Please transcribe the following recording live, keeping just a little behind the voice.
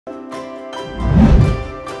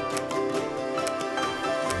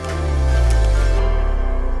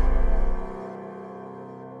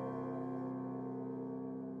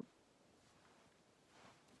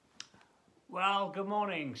good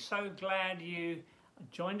morning. So glad you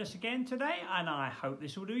joined us again today, and I hope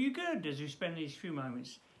this will do you good as we spend these few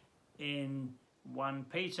moments in 1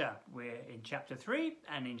 Peter. We're in chapter 3,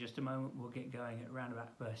 and in just a moment we'll get going at around about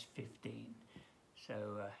verse 15. So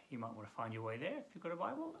you might want to find your way there if you've got a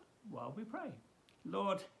Bible while we pray.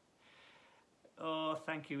 Lord, oh,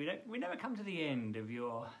 thank you. We never come to the end of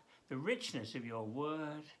the richness of your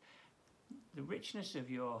word, the richness of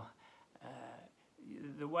your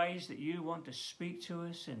the ways that you want to speak to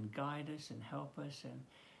us and guide us and help us. And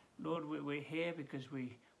Lord, we're here because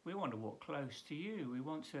we want to walk close to you. We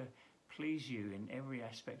want to please you in every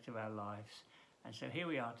aspect of our lives. And so here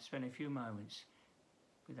we are to spend a few moments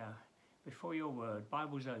before your word.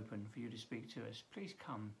 Bible's open for you to speak to us. Please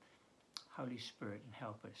come, Holy Spirit, and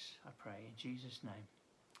help us, I pray, in Jesus' name.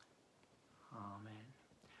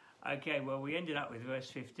 Amen. Okay, well, we ended up with verse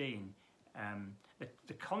 15.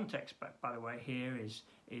 The context, by the way, here is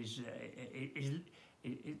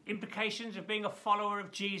implications of being a follower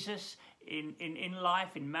of Jesus in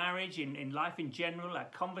life, in marriage, in life in general, our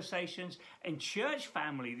conversations, in church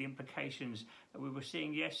family, the implications that we were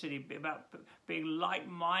seeing yesterday about being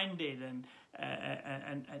like-minded and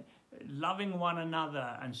loving one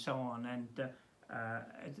another and so on. And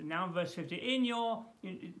now in verse 15,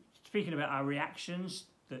 speaking about our reactions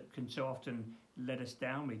that can so often let us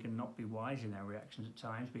down. We can not be wise in our reactions at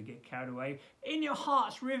times. We get carried away. In your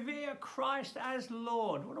hearts, revere Christ as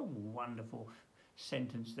Lord. What a wonderful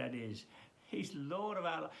sentence that is. He's Lord of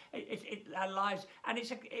our lives. And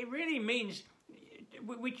it really means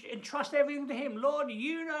we entrust everything to him. Lord,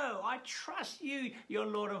 you know, I trust you. You're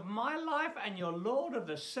Lord of my life and you're Lord of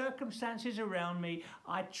the circumstances around me.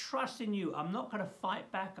 I trust in you. I'm not going to fight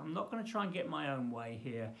back. I'm not going to try and get my own way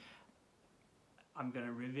here. I'm going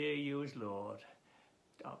to revere you as Lord,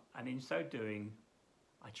 and in so doing,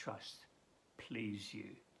 I trust, please you.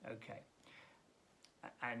 Okay,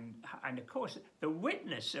 and of course, the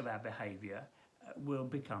witness of our behaviour will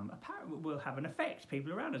become apparent. Will have an effect.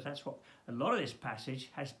 People around us. That's what a lot of this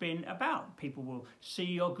passage has been about. People will see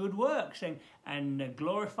your good works and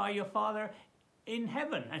glorify your Father in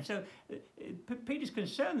heaven. And so, Peter's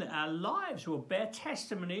concerned that our lives will bear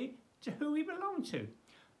testimony to who we belong to.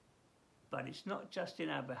 But it's not just in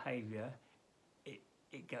our behaviour,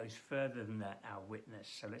 it goes further than that, our witness.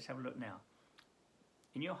 So let's have a look now.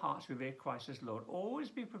 In your hearts, revere Christ as Lord. Always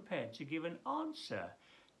be prepared to give an answer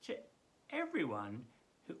to everyone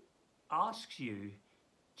who asks you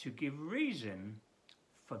to give reason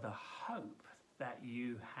for the hope that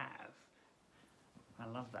you have. I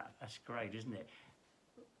love that. That's great, isn't it?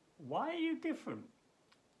 Why are you different?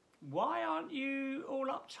 Why aren't you all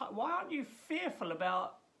uptight? Why aren't you fearful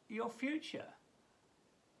about your future?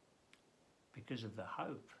 Because of the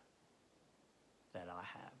hope that I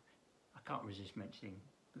have. I can't resist mentioning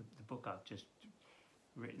the book I've just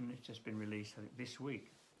written. It's just been released, I think, this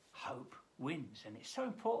week. Hope wins. And it's so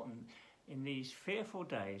important in these fearful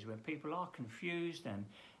days when people are confused and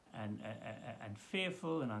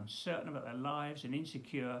fearful and uncertain about their lives and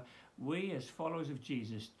insecure. We as followers of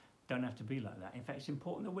Jesus don't have to be like that. In fact, it's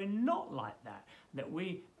important that we're not like that. That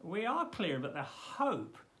we are clear about the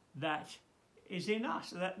hope that is in us,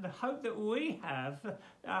 that the hope that we have,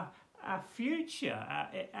 our future,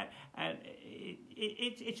 and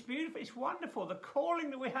it's beautiful, it's wonderful, the calling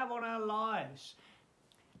that we have on our lives,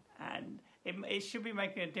 and it should be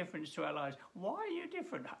making a difference to our lives. Why are you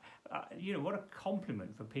different? What a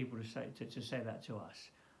compliment for people to say that to us.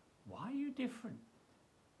 Why are you different?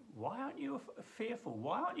 Why aren't you fearful?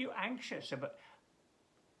 Why aren't you anxious about?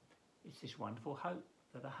 It's this wonderful hope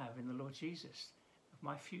that I have in the Lord Jesus,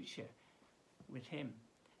 my future with him.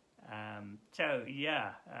 I've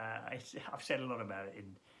said a lot about it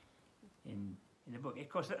in the book, of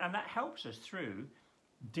course, and that helps us through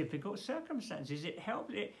difficult circumstances. It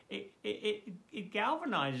helps. It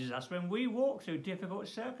galvanizes us when we walk through difficult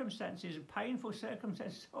circumstances, painful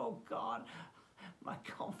circumstances. Oh God, my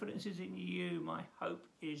confidence is in you. My hope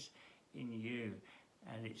is in you,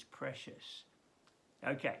 and it's precious.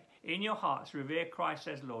 Okay, in your hearts, revere Christ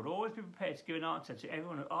as Lord. Always be prepared to give an answer to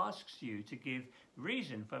everyone who asks you to give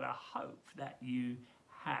reason for the hope that you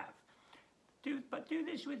have. But do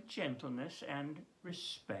this with gentleness and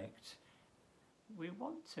respect. We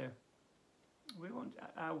want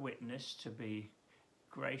our witness to be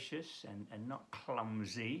gracious and not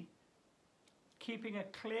clumsy, keeping a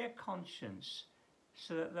clear conscience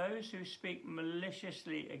so that those who speak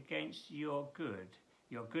maliciously against your good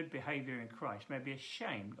behaviour in Christ may be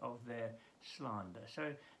ashamed of their slander.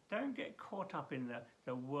 So don't get caught up in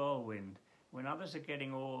the whirlwind when others are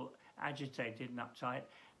getting all agitated and uptight,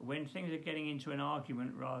 when things are getting into an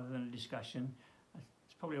argument rather than a discussion.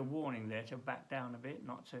 probably a warning there to back down a bit,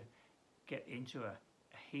 not to get into a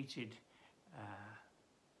heated,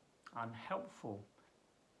 unhelpful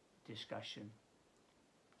discussion.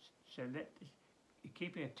 So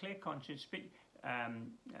keeping a clear conscience,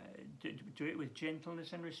 do it with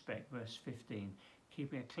gentleness and respect, verse 15.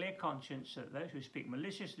 Keeping a clear conscience so that those who speak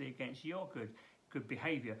maliciously against your good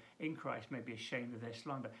behaviour in Christ may be ashamed of their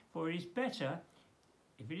slander. For it is better,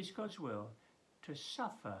 if it is God's will, to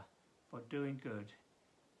suffer for doing good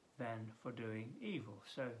than for doing evil.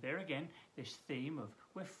 So there again, this theme of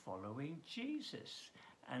we're following Jesus,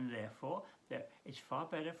 and therefore that it's far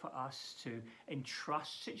better for us to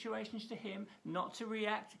entrust situations to him, not to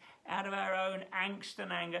react out of our own angst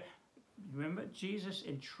and anger. Remember, Jesus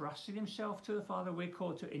entrusted himself to the Father. We're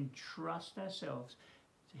called to entrust ourselves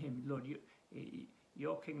to him. Lord,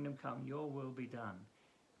 your kingdom come, your will be done.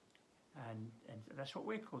 And that's what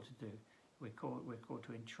we're called to do. We're called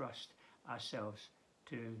to entrust ourselves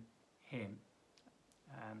to him.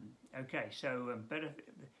 Okay, so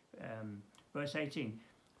verse 18.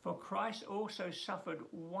 For Christ also suffered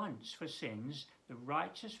once for sins, the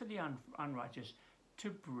righteous for the unrighteous, to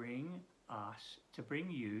bring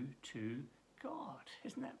you to God.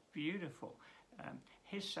 Isn't that beautiful?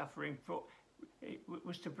 His suffering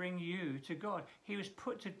was to bring you to God. He was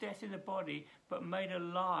put to death in the body, but made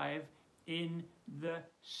alive in the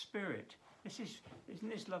spirit. Isn't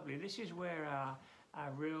this lovely? This is where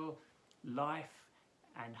our real life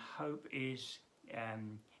and hope is.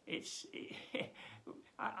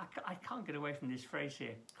 I can't get away from this phrase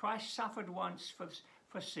here. Christ suffered once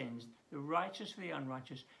for sins, the righteous for the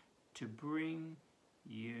unrighteous, to bring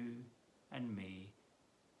you and me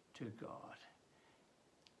to God.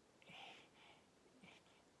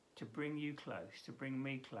 To bring you close, to bring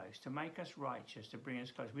me close, to make us righteous, to bring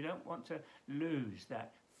us close. We don't want to lose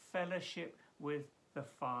that fellowship with the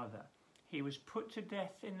Father. He was put to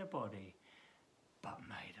death in the body, but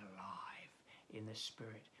made alive in the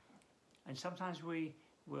spirit. And sometimes we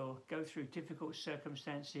will go through difficult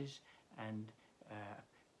circumstances and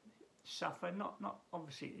suffer. Not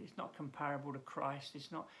obviously, it's not comparable to Christ.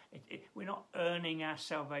 It's not. We're not earning our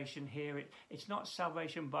salvation here. It's not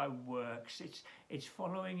salvation by works. It's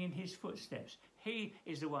following in his footsteps. He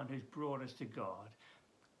is the one who's brought us to God.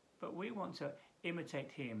 But we want to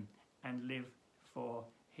imitate him and live for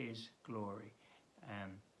his glory.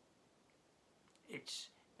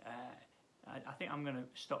 I think I'm going to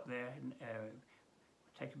stop there and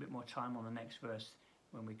take a bit more time on the next verse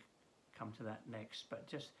when we come to that next. But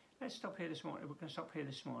just let's stop here this morning. We're going to stop here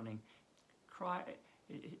this morning.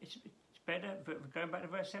 It's better, going back to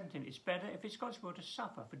verse 17, it's better if it's God's will to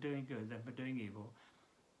suffer for doing good than for doing evil.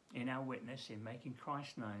 In our witness, in making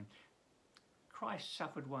Christ known, Christ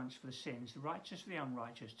suffered once for the sins, the righteous for the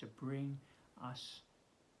unrighteous, to bring us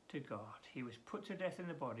to God. He was put to death in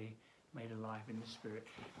the body, made alive in the spirit.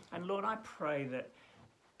 And Lord, I pray that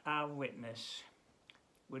our witness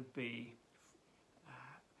would be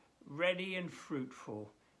ready and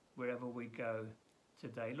fruitful wherever we go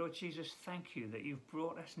today. Lord Jesus, thank you that you've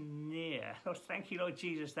brought us near. Lord, thank you, Lord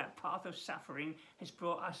Jesus, that path of suffering has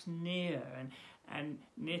brought us near and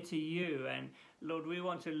near to you. And Lord, we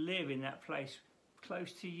want to live in that place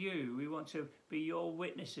close to you. We want to be your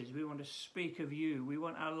witnesses. We want to speak of you. We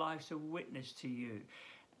want our lives to witness to you.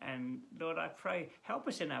 And Lord, I pray, help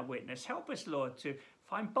us in our witness. Help us, Lord, to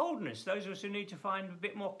find boldness. Those of us who need to find a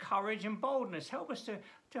bit more courage and boldness, help us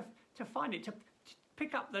to find it, to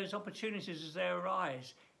pick up those opportunities as they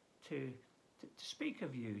arise, to speak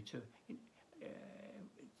of you, to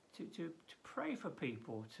pray for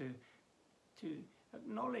people, to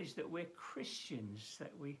acknowledge that we're Christians,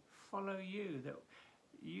 that we follow you, that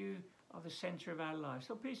you are the centre of our lives.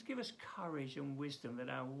 So please give us courage and wisdom that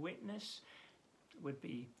our witness would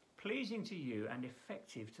be pleasing to you and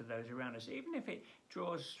effective to those around us, even if it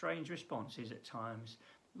draws strange responses at times.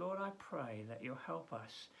 Lord, I pray that you'll help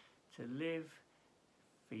us to live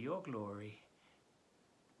for your glory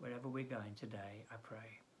wherever we're going today, I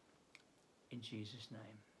pray. In Jesus'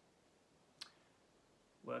 name.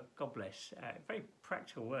 Well, God bless. Very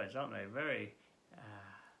practical words, aren't they? Very,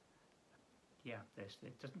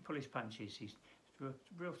 it doesn't pull his punches. He's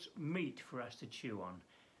real meat for us to chew on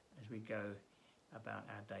as we go about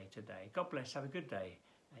our day today. God bless. Have a good day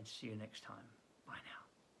and see you next time. Bye now.